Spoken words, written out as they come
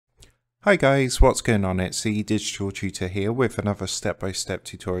Hi guys, what's going on? It's the Digital Tutor here with another step-by-step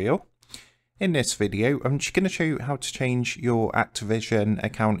tutorial. In this video, I'm just going to show you how to change your Activision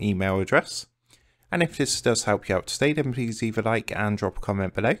account email address. And if this does help you out today, then please leave a like and drop a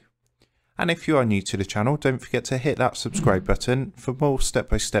comment below. And if you are new to the channel, don't forget to hit that subscribe button for more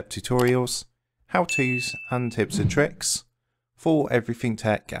step-by-step tutorials, how-tos and tips and tricks for everything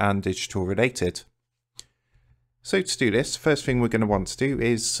tech and digital related. So to do this, first thing we're going to want to do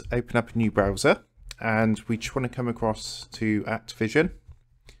is open up a new browser, and we just want to come across to Activision,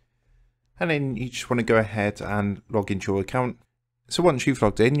 and then you just want to go ahead and log into your account. So once you've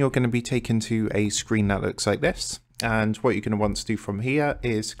logged in, you're going to be taken to a screen that looks like this, and what you're going to want to do from here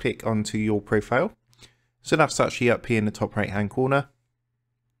is click onto your profile. So that's actually up here in the top right hand corner,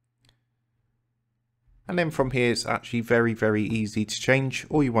 and then from here it's actually very easy to change.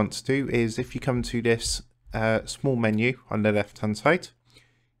 All you want to do is, if you come to this small menu on the left hand side,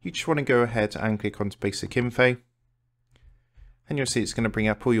 you just want to go ahead and click onto basic info, and you'll see it's going to bring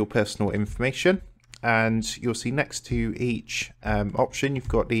up all your personal information, and you'll see next to each option you've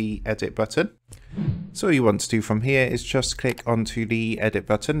got the edit button. So all you want to do from here is just click onto the edit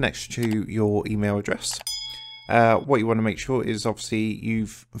button next to your email address. What you want to make sure is obviously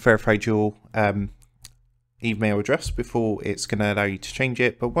you've verified your email address before it's going to allow you to change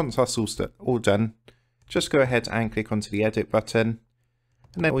it, but once that's all done, just go ahead and click onto the edit button,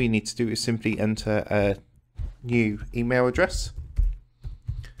 and then all you need to do is simply enter a new email address.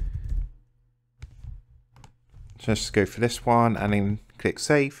 Just go for this one and then click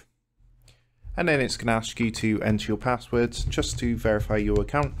save, and then it's going to ask you to enter your password just to verify your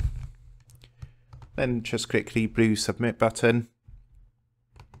account. Then just click the blue submit button,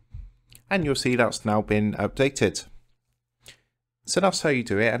 and you'll see that's now been updated. So that's how you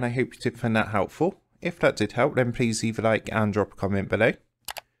do it, and I hope you did find that helpful. If that did help, then please leave a like and drop a comment below.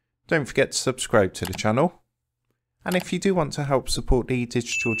 Don't forget to subscribe to the channel. And if you do want to help support the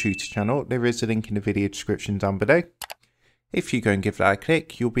Digital Tutor channel, there is a link in the video description down below. If you go and give that a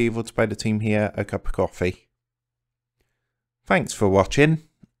click, you'll be able to buy the team here a cup of coffee. Thanks for watching,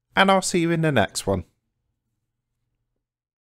 and I'll see you in the next one.